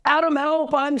Adam,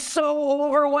 help, I'm so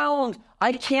overwhelmed.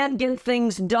 I can't get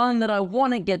things done that I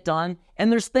want to get done.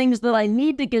 And there's things that I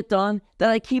need to get done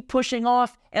that I keep pushing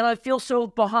off. And I feel so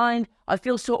behind. I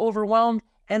feel so overwhelmed.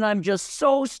 And I'm just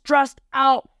so stressed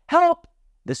out. Help.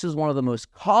 This is one of the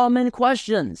most common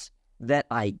questions that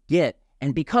I get.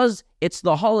 And because it's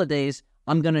the holidays,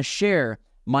 I'm going to share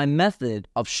my method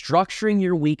of structuring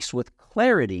your weeks with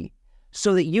clarity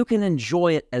so that you can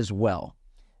enjoy it as well.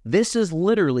 This is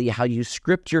literally how you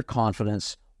script your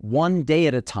confidence one day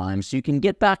at a time so you can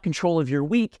get back control of your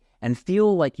week and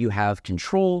feel like you have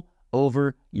control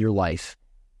over your life.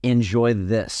 Enjoy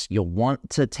this. You'll want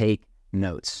to take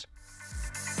notes.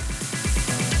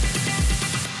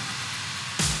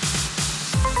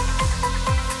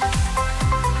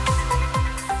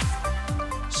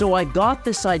 So I got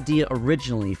this idea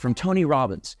originally from Tony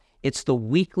Robbins. It's the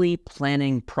weekly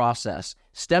planning process,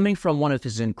 stemming from one of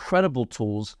his incredible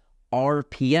tools,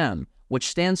 RPM, which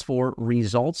stands for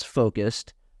Results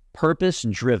Focused, Purpose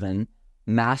Driven,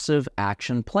 Massive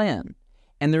Action Plan.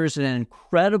 And there's an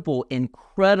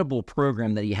incredible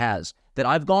program that he has that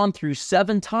I've gone through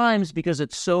 7 times because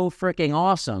it's so freaking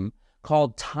awesome,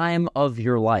 called Time of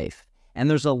Your Life. And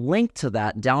there's a link to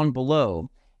that down below,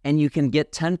 and you can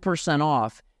get 10%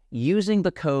 off using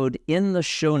the code in the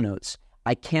show notes.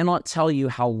 I cannot tell you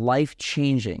how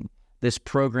life-changing this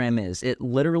program is. It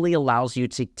literally allows you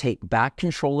to take back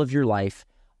control of your life,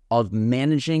 of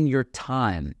managing your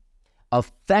time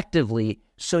effectively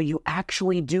so you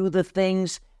actually do the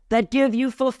things that give you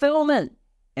fulfillment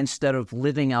instead of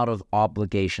living out of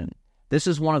obligation. This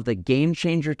is one of the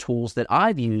game-changer tools that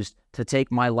I've used to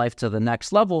take my life to the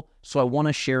next level, so I want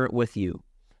to share it with you.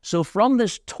 So from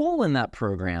this tool in that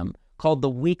program called the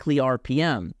Weekly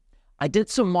RPM, I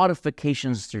did some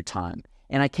modifications through time,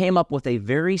 and I came up with a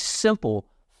very simple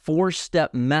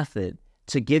 4-step method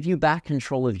to give you back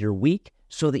control of your week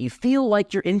so that you feel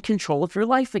like you're in control of your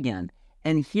life again.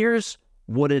 And here's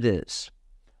what it is.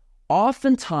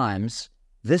 Oftentimes,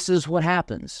 this is what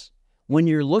happens. When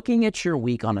you're looking at your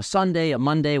week on a Sunday, a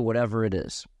Monday, whatever it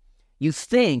is, you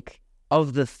think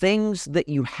of the things that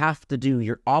you have to do,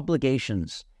 your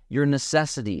obligations, your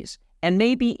necessities, and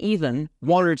maybe even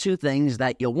 1 or 2 things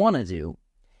that you want to do,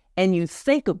 and you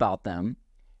think about them,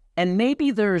 and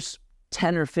maybe there's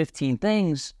 10 or 15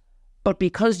 things, but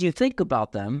because you think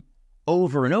about them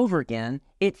over and over again,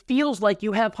 it feels like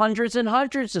you have hundreds and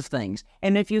hundreds of things.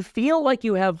 And if you feel like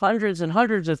you have hundreds and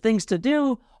hundreds of things to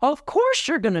do, of course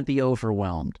you're going to be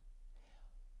overwhelmed.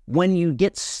 When you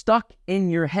get stuck in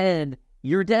your head,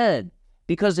 you're dead.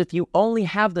 Because if you only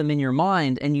have them in your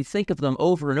mind and you think of them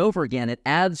over and over again, it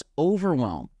adds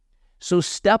overwhelm. So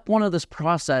step 1 of this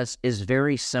process is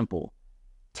very simple.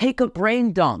 Take a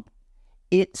brain dump.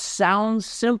 It sounds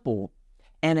simple,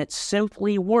 and it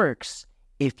simply works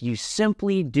if you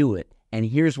simply do it. And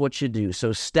here's what you do.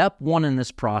 So step 1 in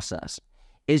this process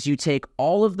is you take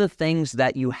all of the things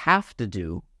that you have to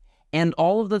do and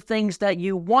all of the things that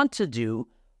you want to do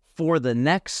for the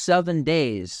next 7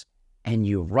 days, and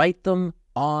you write them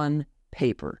on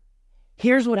paper.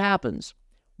 Here's what happens.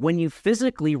 When you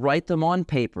physically write them on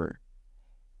paper,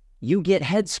 you get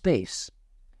headspace.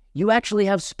 You actually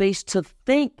have space to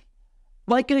think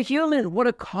like a human. What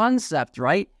a concept,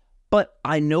 right? But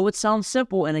I know it sounds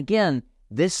simple. And again,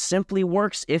 this simply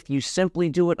works if you simply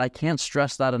do it. I can't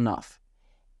stress that enough.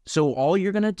 So all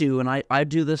you're going to do, and I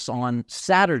do this on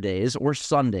Saturdays or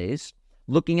Sundays,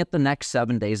 looking at the next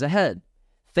 7 days ahead.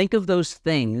 Think of those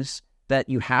things that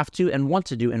you have to and want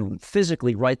to do and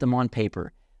physically write them on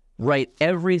paper. Write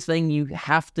everything you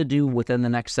have to do within the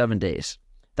next 7 days.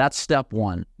 That's step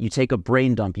 1. You take a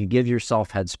brain dump. You give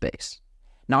yourself headspace.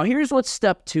 Now, here's what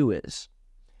step 2 is.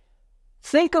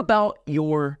 Think about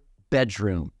your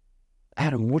bedroom.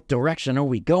 Adam, what direction are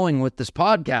we going with this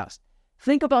podcast?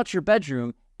 Think about your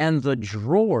bedroom and the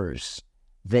drawers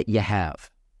that you have.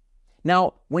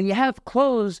 Now, when you have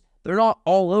clothes, they're not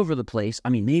all over the place. I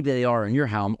mean, maybe they are in your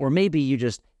home, or maybe you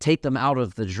just take them out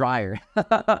of the dryer.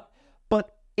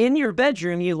 But in your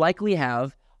bedroom, you likely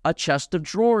have a chest of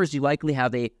drawers. You likely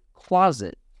have a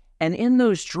closet. And in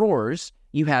those drawers,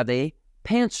 you have a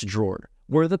pants drawer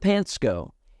where the pants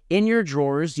go. In your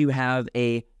drawers, you have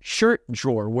a shirt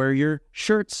drawer where your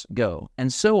shirts go,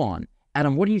 and so on.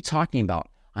 Adam, what are you talking about?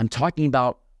 I'm talking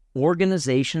about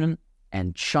organization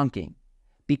and chunking.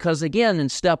 Because again, in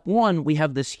step 1, we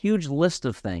have this huge list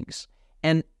of things.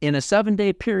 And in a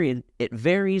 7-day period, it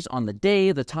varies on the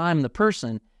day, the time, the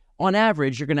person. On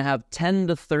average, you're going to have 10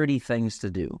 to 30 things to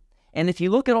do. And if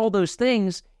you look at all those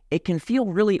things, it can feel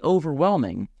really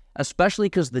overwhelming, especially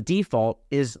because the default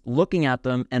is looking at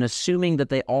them and assuming that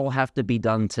they all have to be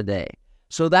done today.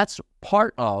 So that's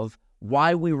part of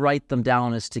why we write them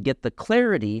down is to get the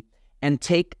clarity and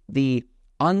take the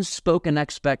unspoken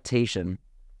expectation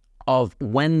of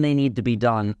when they need to be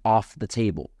done off the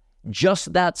table.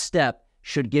 Just that step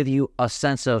should give you a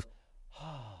sense of,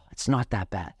 oh, it's not that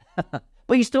bad.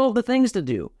 But you still have the things to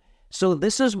do. So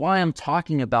this is why I'm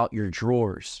talking about your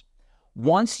drawers.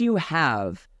 Once you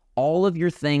have all of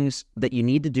your things that you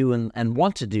need to do and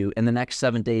want to do in the next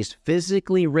 7 days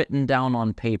physically written down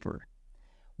on paper,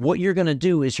 what you're going to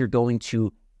do is you're going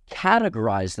to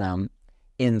categorize them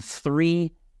in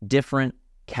 3 different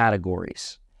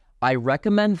categories. I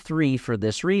recommend 3 for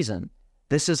this reason.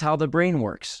 This is how the brain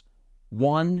works.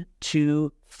 1,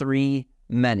 2, 3,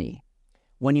 many.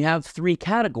 When you have 3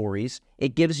 categories,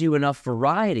 it gives you enough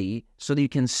variety so that you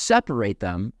can separate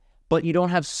them, but you don't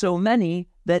have so many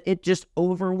that it just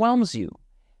overwhelms you.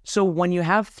 So when you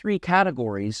have 3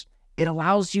 categories, it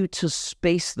allows you to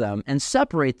space them and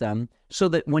separate them so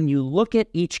that when you look at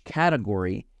each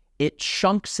category, it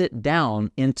chunks it down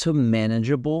into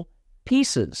manageable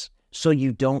pieces so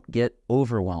you don't get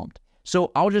overwhelmed.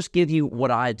 So I'll just give you what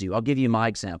I do. I'll give you my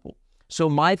example. So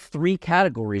my 3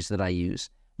 categories that I use,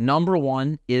 number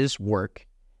 1 is work.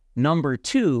 Number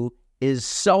 2 is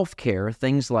self-care,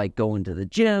 things like going to the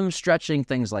gym, stretching,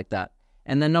 things like that.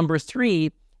 And then number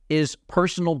 3 is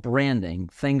personal branding,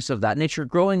 things of that nature,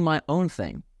 growing my own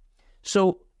thing.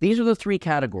 So these are the 3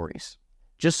 categories,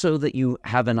 just so that you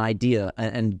have an idea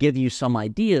and give you some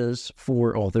ideas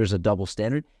for, oh, there's a double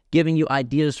standard, giving you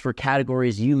ideas for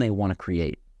categories you may want to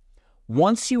create.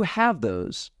 Once you have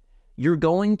those, you're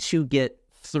going to get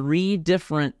 3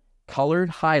 different colored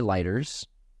highlighters,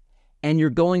 and you're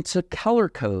going to color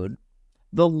code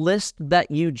the list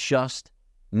that you just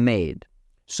made.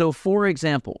 So for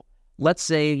example, let's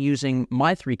say using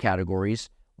my 3 categories,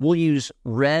 we'll use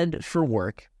red for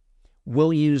work,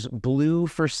 we'll use blue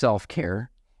for self-care,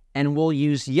 and we'll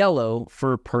use yellow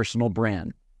for personal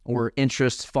brand or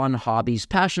interests, fun, hobbies,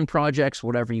 passion projects,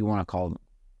 whatever you want to call them.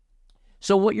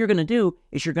 So what you're going to do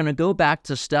is you're going to go back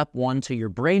to step 1 to your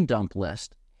brain dump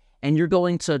list, and you're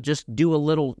going to just do a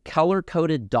little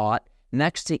color-coded dot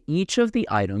next to each of the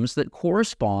items that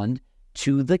correspond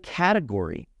to the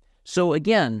category. So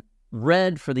again,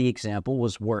 red for the example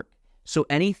was work. So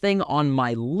anything on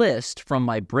my list from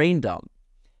my brain dump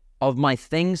of my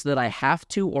things that I have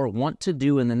to or want to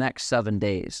do in the next 7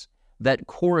 days that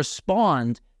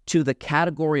correspond to the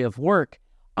category of work,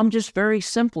 I'm just very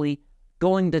simply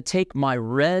going to take my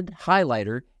red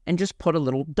highlighter and just put a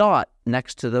little dot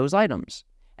next to those items.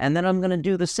 And then I'm going to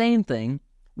do the same thing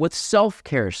with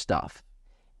self-care stuff.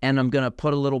 And I'm going to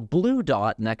put a little blue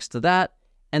dot next to that.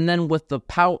 And then with the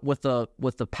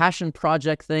passion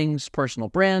project things, personal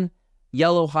brand,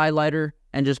 yellow highlighter,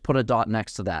 and just put a dot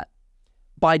next to that.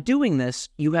 By doing this,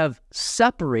 you have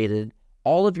separated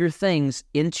all of your things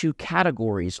into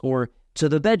categories, or to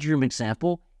the bedroom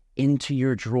example, into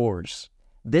your drawers.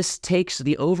 This takes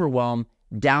the overwhelm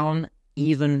down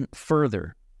even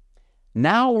further.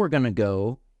 Now we're going to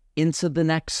go into the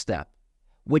next step,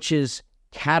 which is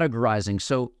categorizing.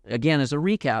 So again, as a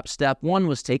recap, step 1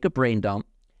 was take a brain dump.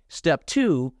 Step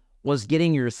 2 was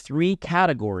getting your 3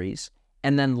 categories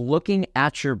and then looking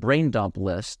at your brain dump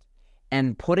list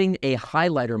and putting a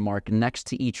highlighter mark next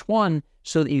to each one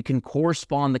so that you can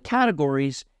correspond the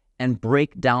categories and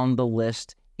break down the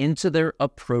list into their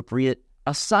appropriate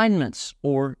assignments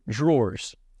or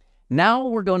drawers. Now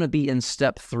we're going to be in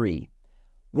step 3.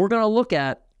 We're going to look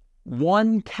at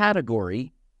one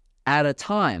category at a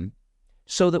time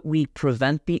so that we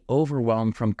prevent the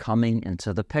overwhelm from coming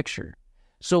into the picture.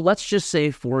 So let's just say,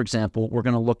 for example, we're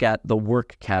going to look at the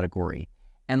work category.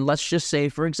 And let's just say,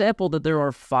 for example, that there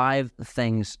are 5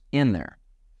 things in there.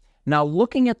 Now,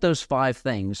 looking at those 5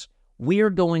 things, we are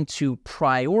going to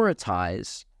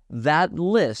prioritize that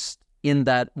list in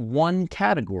that one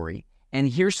category. And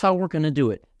here's how we're going to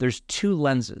do it. There's 2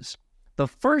 lenses. The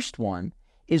first one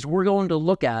is we're going to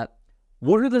look at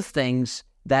what are the things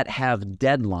that have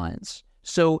deadlines.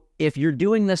 So if you're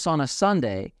doing this on a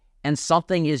Sunday and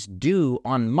something is due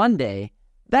on Monday,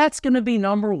 that's going to be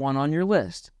number 1 on your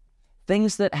list.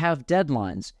 Things that have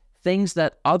deadlines, things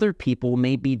that other people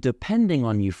may be depending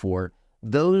on you for,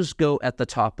 those go at the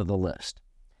top of the list.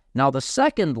 Now, the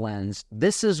second lens,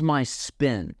 this is my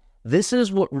spin. This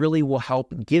is what really will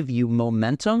help give you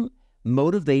momentum,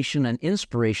 motivation, and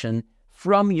inspiration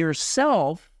from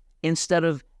yourself instead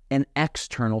of an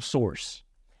external source.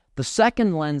 The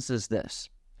second lens is this.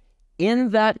 In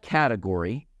that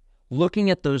category, looking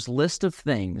at those list of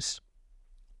things,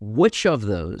 which of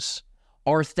those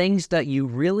are things that you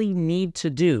really need to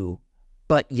do,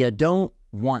 but you don't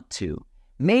want to?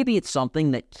 Maybe it's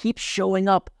something that keeps showing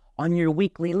up on your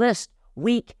weekly list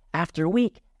week after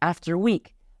week after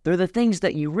week. They're the things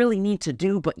that you really need to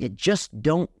do, but you just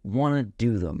don't want to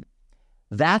do them.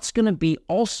 That's going to be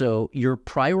also your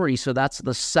priority. So that's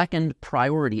the second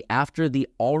priority after the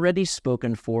already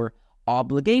spoken for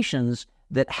obligations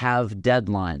that have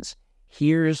deadlines.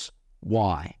 Here's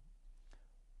why.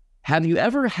 Have you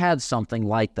ever had something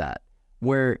like that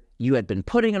where you had been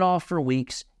putting it off for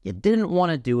weeks, you didn't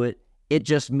want to do it, it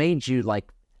just made you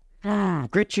like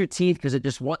grit your teeth because it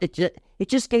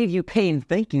just gave you pain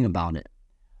thinking about it.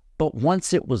 But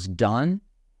once it was done,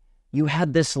 you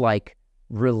had this like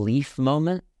relief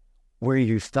moment where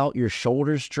you felt your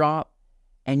shoulders drop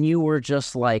and you were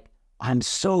just like, I'm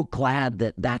so glad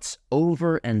that that's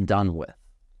over and done with.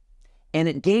 And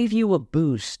it gave you a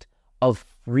boost of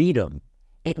freedom.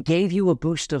 It gave you a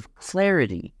boost of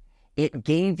clarity. It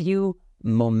gave you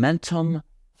momentum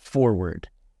forward.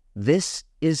 This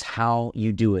is how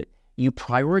you do it. You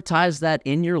prioritize that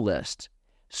in your list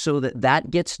so that that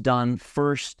gets done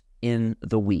first in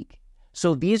the week.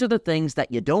 So these are the things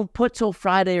that you don't put till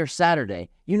Friday or Saturday.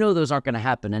 You know those aren't going to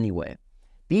happen anyway.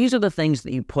 These are the things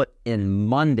that you put in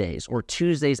Mondays or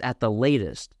Tuesdays at the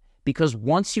latest, because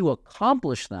once you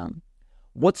accomplish them,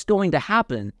 what's going to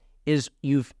happen is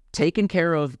you've taken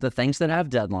care of the things that have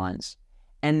deadlines.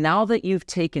 And now that you've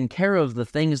taken care of the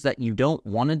things that you don't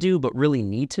want to do but really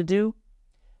need to do,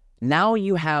 now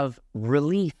you have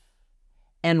relief.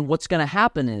 And what's going to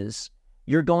happen is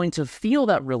you're going to feel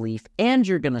that relief and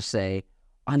you're going to say,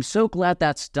 I'm so glad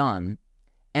that's done.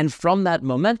 And from that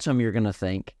momentum, you're going to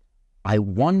think, I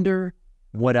wonder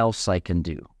what else I can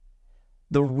do.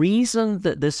 The reason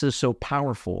that this is so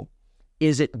powerful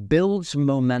is it builds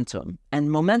momentum.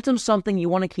 And momentum's something you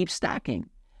want to keep stacking.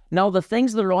 Now, the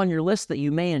things that are on your list that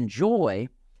you may enjoy,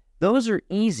 those are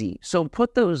easy. So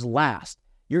put those last.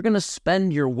 You're going to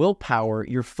spend your willpower,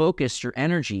 your focus, your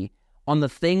energy on the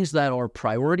things that are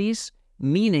priorities,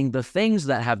 meaning the things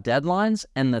that have deadlines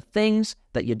and the things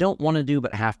that you don't want to do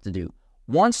but have to do.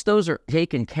 Once those are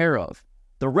taken care of,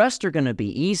 the rest are going to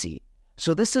be easy.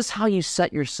 So this is how you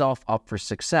set yourself up for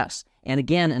success. And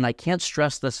again, and I can't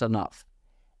stress this enough,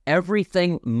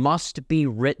 everything must be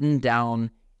written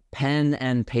down, pen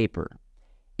and paper.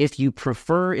 If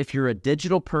you're a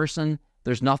digital person,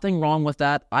 there's nothing wrong with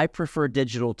that. I prefer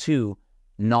digital too,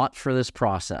 not for this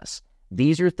process.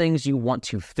 These are things you want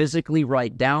to physically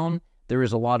write down. There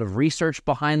is a lot of research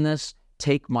behind this.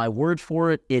 Take my word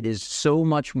for it. It is so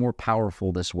much more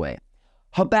powerful this way.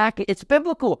 Habakkuk, it's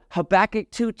biblical.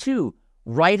 Habakkuk 2:2.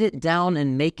 Write it down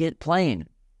and make it plain.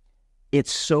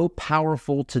 It's so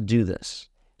powerful to do this.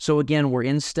 So again, we're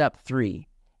in step 3.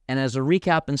 And as a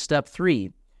recap in step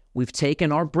 3, we've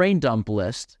taken our brain dump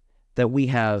list that we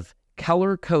have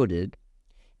color-coded,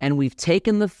 and we've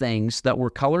taken the things that were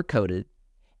color-coded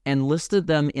and listed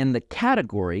them in the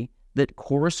category that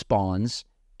corresponds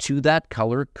to that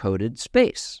color-coded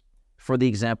space. For the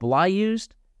example I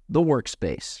used, the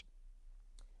workspace.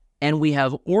 And we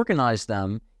have organized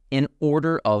them in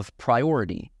order of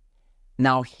priority.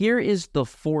 Now, here is the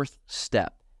 4th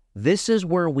step. This is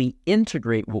where we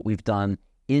integrate what we've done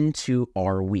into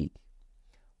our week.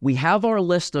 We have our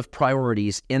list of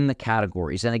priorities in the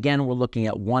categories. And again, we're looking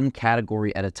at one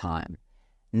category at a time.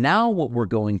 Now what we're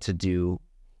going to do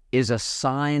is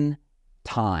assign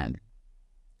time.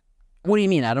 What do you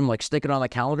mean, Adam? Like stick it on the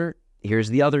calendar? Here's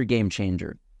the other game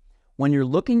changer. When you're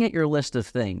looking at your list of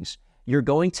things, you're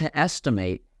going to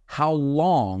estimate how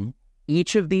long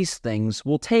each of these things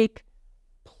will take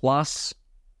plus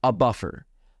a buffer.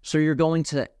 So you're going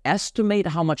to estimate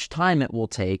how much time it will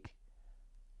take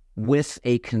with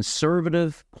a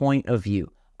conservative point of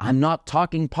view. I'm not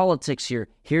talking politics here.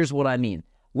 Here's what I mean.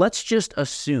 Let's just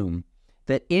assume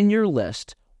that in your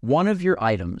list, one of your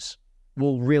items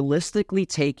will realistically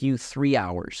take you 3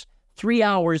 hours. 3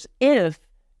 hours if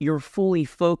you're fully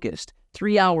focused.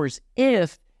 3 hours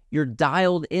if you're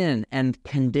dialed in and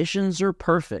conditions are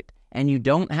perfect and you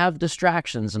don't have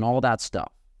distractions and all that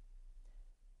stuff.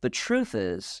 The truth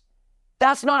is,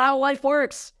 that's not how life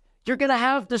works. You're going to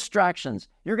have distractions.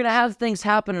 You're going to have things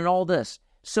happen and all this.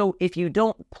 So if you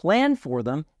don't plan for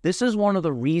them, this is one of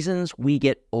the reasons we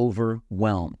get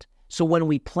overwhelmed. So when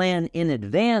we plan in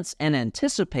advance and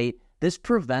anticipate, this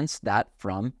prevents that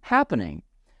from happening.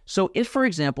 So if, for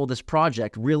example, this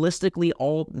project, realistically,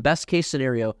 all best case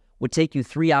scenario, would take you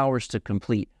 3 hours to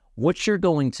complete, what you're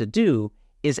going to do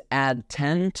is add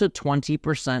 10 to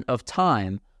 20% of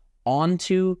time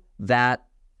onto that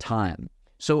time.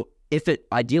 So if it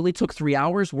ideally took 3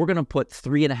 hours, we're going to put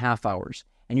 3.5 hours.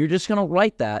 And you're just going to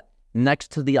write that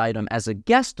next to the item as a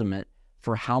guesstimate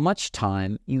for how much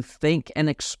time you think and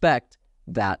expect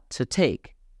that to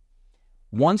take.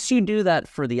 Once you do that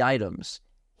for the items,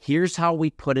 Here's how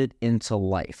we put it into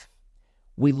life.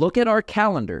 We look at our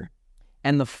calendar,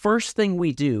 and the first thing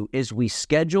we do is we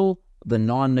schedule the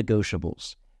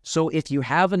non-negotiables. So if you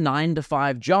have a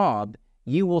 9-to-5 job,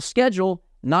 you will schedule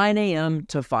 9 a.m.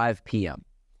 to 5 p.m.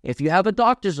 If you have a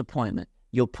doctor's appointment,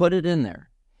 you'll put it in there.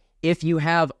 If you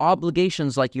have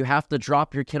obligations like you have to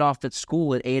drop your kid off at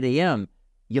school at 8 a.m.,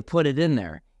 you put it in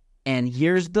there. And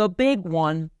here's the big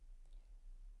one.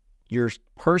 Your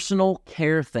personal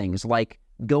care things like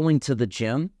going to the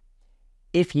gym.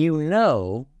 If you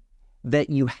know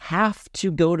that you have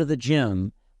to go to the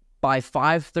gym by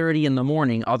 5:30 in the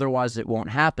morning, otherwise it won't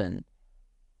happen,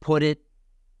 put it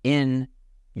in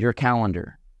your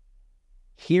calendar.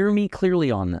 Hear me clearly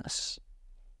on this.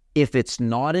 If it's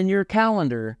not in your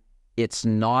calendar, it's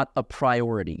not a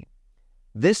priority.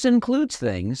 This includes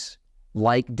things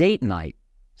like date night,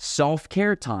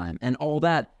 self-care time, and all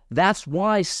that. That's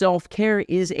why self-care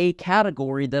is a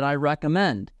category that I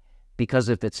recommend, because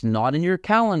if it's not in your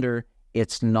calendar,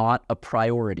 it's not a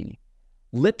priority.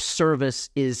 Lip service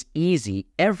is easy.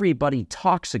 Everybody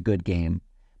talks a good game,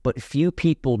 but few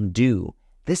people do.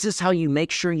 This is how you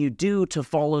make sure you do to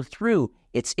follow through.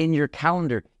 It's in your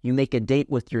calendar. You make a date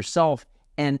with yourself.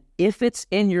 And if it's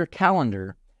in your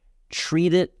calendar,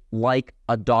 treat it like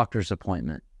a doctor's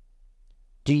appointment.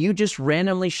 Do you just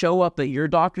randomly show up at your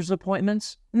doctor's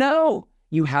appointments? No,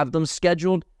 you have them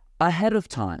scheduled ahead of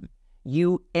time.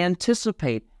 You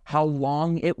anticipate how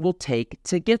long it will take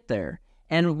to get there.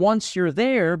 And once you're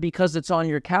there, because it's on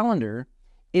your calendar,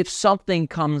 if something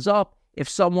comes up, if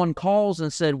someone calls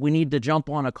and said, we need to jump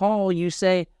on a call, you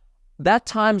say, that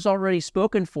time's already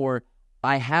spoken for.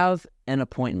 I have an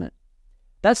appointment.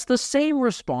 That's the same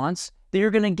response that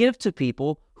you're going to give to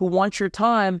people who want your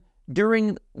time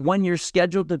during when you're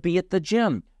scheduled to be at the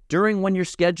gym, during when you're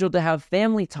scheduled to have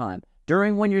family time,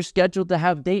 during when you're scheduled to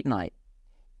have date night.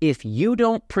 If you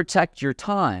don't protect your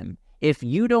time, if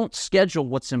you don't schedule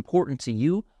what's important to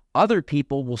you, other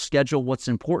people will schedule what's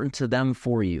important to them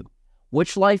for you.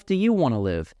 Which life do you want to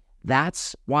live?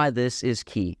 That's why this is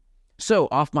key. So,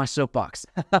 off my soapbox.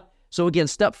 So again,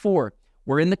 step 4,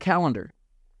 we're in the calendar.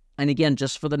 And again,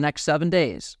 just for the next 7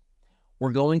 days,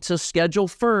 we're going to schedule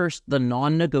first the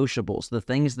non-negotiables, the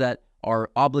things that are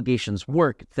obligations,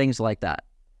 work, things like that.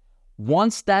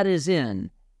 Once that is in,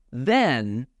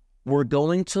 then we're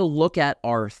going to look at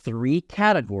our 3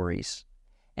 categories,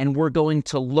 and we're going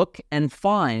to look and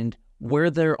find where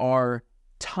there are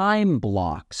time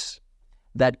blocks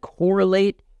that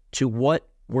correlate to what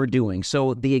we're doing.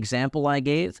 So the example I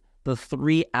gave, the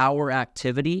 3-hour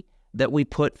activity that we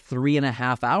put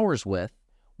 3.5 hours with,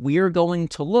 we are going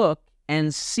to look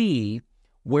and see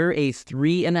where a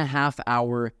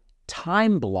 3.5-hour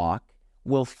time block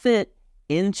will fit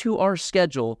into our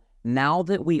schedule now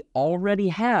that we already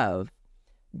have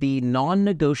the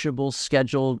non-negotiables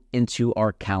scheduled into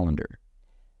our calendar.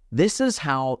 This is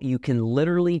how you can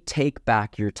literally take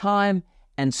back your time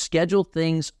and schedule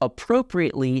things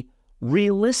appropriately,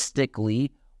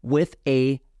 realistically, with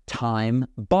a time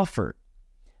buffer.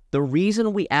 The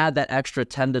reason we add that extra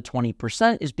 10 to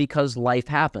 20% is because life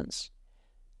happens.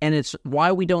 And it's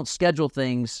why we don't schedule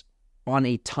things on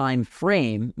a time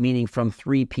frame, meaning from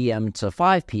 3 p.m. to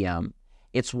 5 p.m.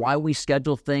 It's why we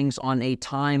schedule things on a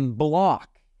time block.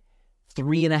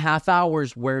 3.5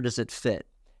 hours, where does it fit?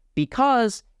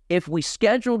 Because if we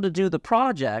schedule to do the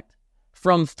project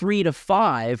from 3 to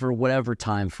 5 or whatever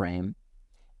time frame,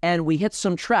 and we hit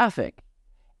some traffic,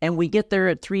 and we get there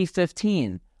at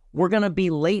 3:15, we're going to be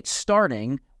late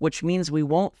starting, which means we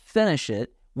won't finish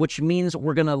it, which means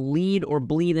we're going to lead or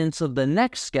bleed into the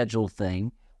next scheduled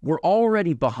thing. We're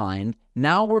already behind.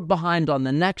 Now we're behind on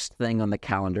the next thing on the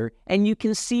calendar, and you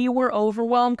can see where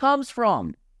overwhelm comes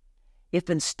from. If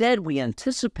instead we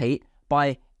anticipate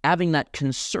by having that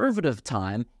conservative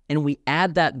time and we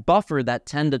add that buffer, that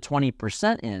 10 to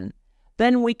 20% in,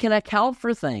 then we can account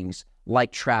for things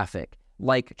like traffic,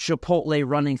 like Chipotle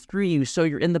running through you so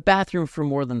you're in the bathroom for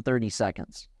more than 30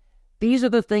 seconds. These are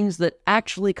the things that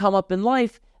actually come up in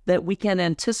life that we can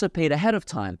anticipate ahead of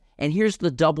time. And here's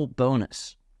the double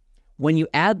bonus. When you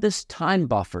add this time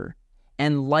buffer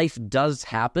and life does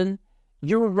happen,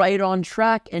 you're right on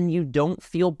track and you don't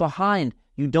feel behind.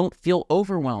 You don't feel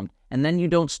overwhelmed. And then you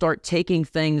don't start taking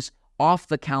things off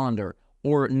the calendar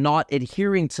or not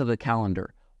adhering to the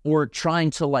calendar or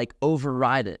trying to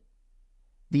override it.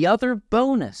 The other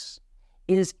bonus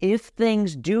is if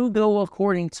things do go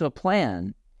according to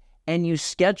plan and you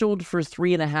scheduled for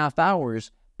 3.5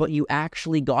 hours, but you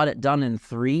actually got it done in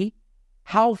 3,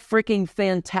 how freaking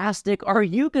fantastic are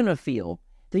you going to feel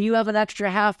that you have an extra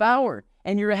half hour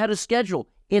and you're ahead of schedule?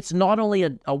 It's not only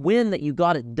a win that you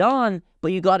got it done,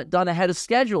 but you got it done ahead of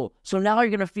schedule. So now you're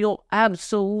going to feel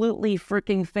absolutely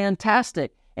freaking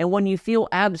fantastic. And when you feel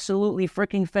absolutely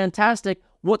freaking fantastic,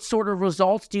 what sort of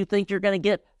results do you think you're going to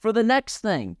get for the next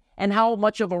thing? And how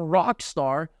much of a rock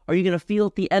star are you going to feel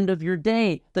at the end of your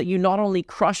day that you not only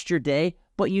crushed your day,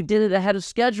 but you did it ahead of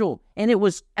schedule? And it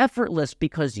was effortless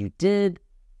because you did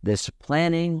this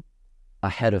planning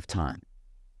ahead of time.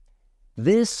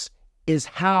 This is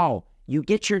how you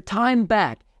get your time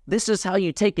back. This is how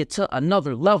you take it to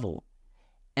another level.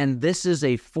 And this is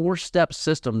a 4-step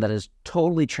system that has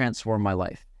totally transformed my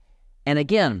life. And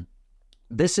again,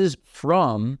 this is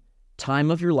from Time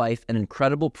of Your Life, an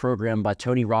incredible program by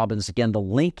Tony Robbins. Again, the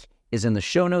link is in the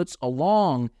show notes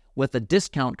along with a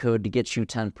discount code to get you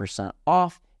 10%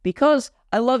 off because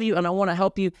I love you and I want to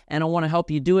help you and I want to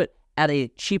help you do it at a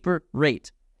cheaper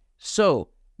rate. So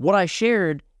what I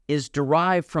shared is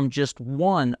derived from just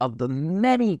one of the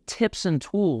many tips and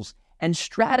tools and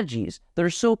strategies that are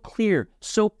so clear,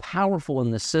 so powerful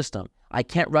in this system. I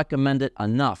can't recommend it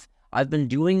enough. I've been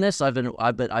doing this.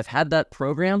 I've had that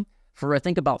program for I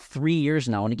think about 3 years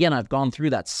now. And again, I've gone through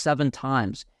that 7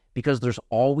 times because there's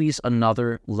always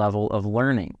another level of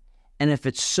learning. And if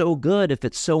it's so good, if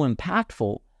it's so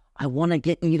impactful, I want to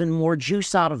get even more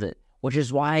juice out of it, which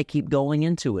is why I keep going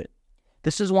into it.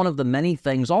 This is one of the many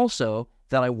things also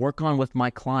that I work on with my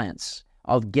clients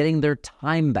of getting their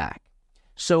time back.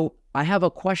 So I have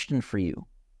a question for you.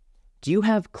 Do you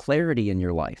have clarity in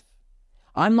your life?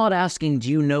 I'm not asking, do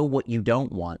you know what you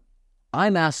don't want?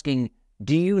 I'm asking,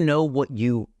 do you know what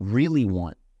you really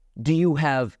want? Do you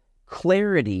have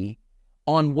clarity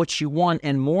on what you want?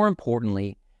 And more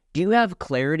importantly, do you have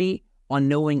clarity on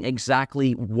knowing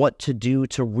exactly what to do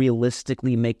to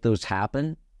realistically make those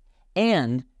happen?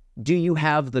 And do you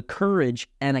have the courage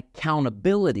and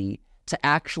accountability to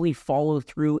actually follow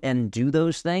through and do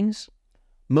those things?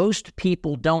 Most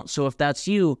people don't. So if that's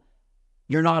you,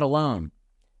 you're not alone.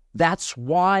 That's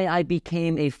why I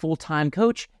became a full-time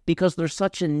coach, because there's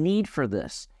such a need for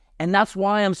this. And that's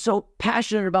why I'm so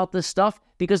passionate about this stuff,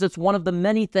 because it's one of the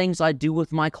many things I do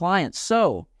with my clients.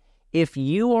 So if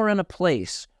you are in a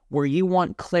place where you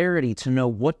want clarity to know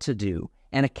what to do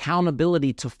and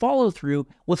accountability to follow through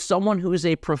with someone who is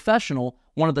a professional,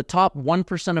 one of the top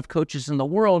 1% of coaches in the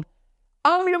world,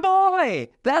 I'm your boy.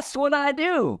 That's what I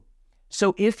do.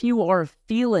 So if you are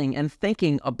feeling and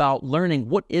thinking about learning,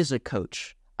 what is a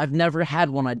coach? I've never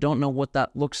had one. I don't know what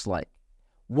that looks like.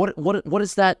 What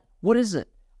is that? What is it?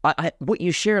 What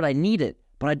you shared, I need it,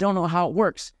 but I don't know how it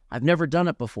works. I've never done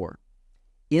it before.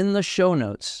 In the show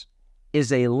notes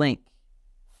is a link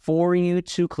for you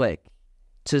to click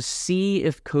to see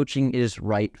if coaching is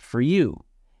right for you.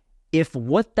 If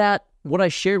what I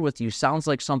shared with you sounds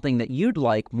like something that you'd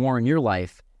like more in your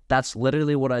life, that's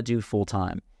literally what I do full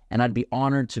time. And I'd be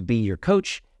honored to be your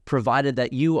coach, provided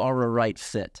that you are a right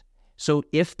fit. So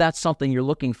if that's something you're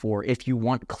looking for, if you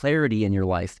want clarity in your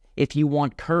life, if you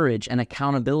want courage and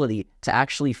accountability to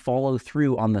actually follow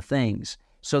through on the things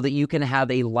so that you can have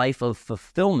a life of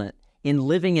fulfillment in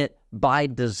living it by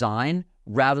design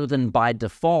rather than by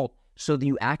default, so that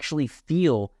you actually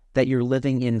feel that you're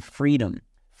living in freedom.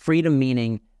 Freedom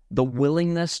meaning the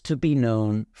willingness to be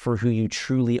known for who you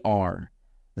truly are.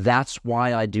 That's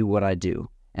why I do what I do.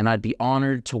 And I'd be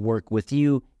honored to work with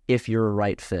you if you're a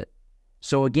right fit.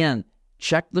 So again,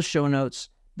 check the show notes.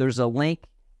 There's a link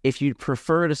if you'd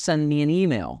prefer to send me an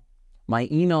email. My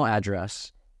email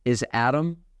address is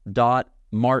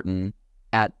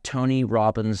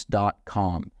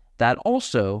adam.martin@tonyrobbins.com. That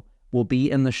also will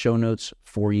be in the show notes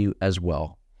for you as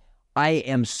well. I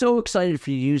am so excited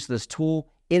for you to use this tool.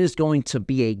 It is going to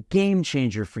be a game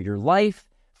changer for your life,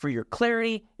 for your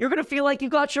clarity. You're going to feel like you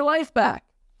got your life back.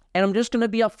 And I'm just going to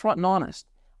be upfront and honest.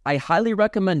 I highly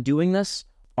recommend doing this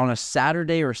on a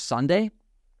Saturday or Sunday.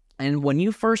 And when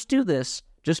you first do this,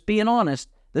 just being honest,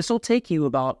 this will take you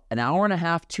about an hour and a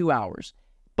half, 2 hours.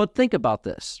 But think about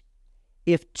this.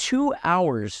 If 2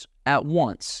 hours at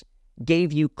once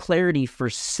gave you clarity for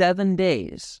 7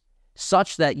 days,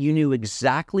 such that you knew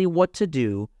exactly what to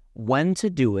do, when to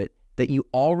do it, that you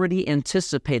already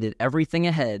anticipated everything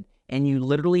ahead, and you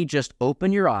literally just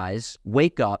open your eyes,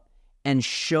 wake up, and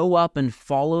show up and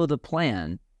follow the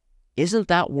plan, isn't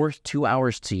that worth 2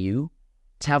 hours to you?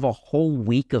 To have a whole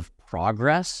week of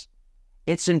progress?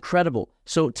 It's incredible.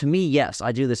 So to me, yes,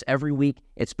 I do this every week.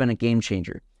 It's been a game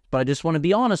changer. But I just want to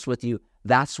be honest with you,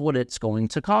 that's what it's going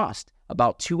to cost.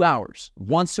 About 2 hours,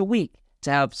 once a week,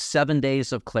 to have 7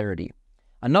 days of clarity.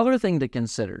 Another thing to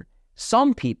consider,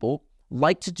 some people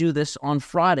like to do this on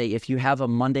Friday if you have a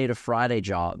Monday to Friday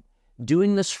job.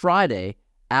 Doing this Friday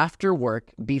after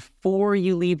work before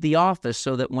you leave the office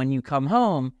so that when you come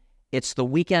home, it's the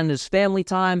weekend is family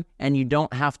time and you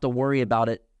don't have to worry about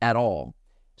it at all.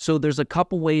 So there's a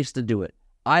couple ways to do it.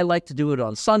 I like to do it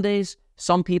on Sundays.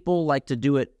 Some people like to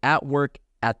do it at work,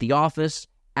 at the office,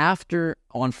 after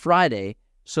on Friday,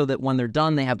 so that when they're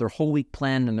done, they have their whole week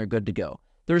planned and they're good to go.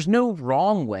 There's no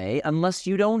wrong way unless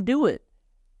you don't do it.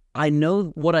 I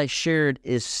know what I shared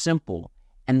is simple,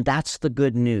 and that's the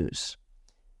good news.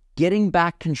 Getting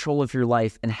back control of your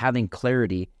life and having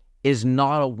clarity is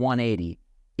not a 180.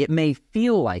 It may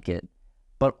feel like it,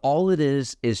 but all it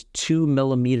is 2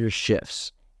 millimeter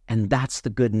shifts, and that's the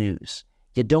good news.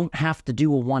 You don't have to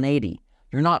do a 180.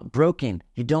 You're not broken.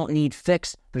 You don't need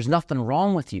fixed. There's nothing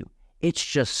wrong with you. It's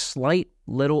just slight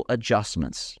little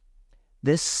adjustments.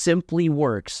 This simply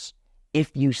works if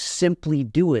you simply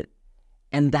do it,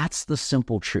 and that's the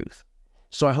simple truth.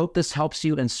 So I hope this helps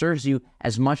you and serves you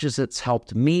as much as it's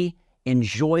helped me.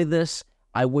 Enjoy this.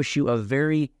 I wish you a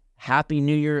very happy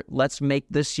new year. Let's make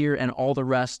this year and all the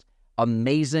rest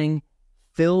amazing,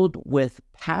 filled with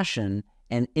passion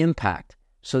and impact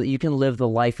so that you can live the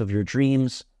life of your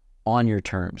dreams on your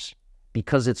terms.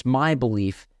 Because it's my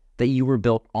belief that you were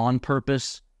built on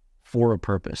purpose for a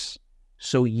purpose.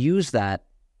 So use that,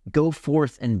 go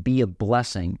forth and be a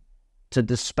blessing to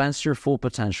dispense your full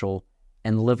potential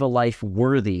and live a life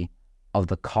worthy of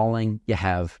the calling you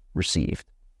have received.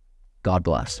 God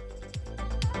bless.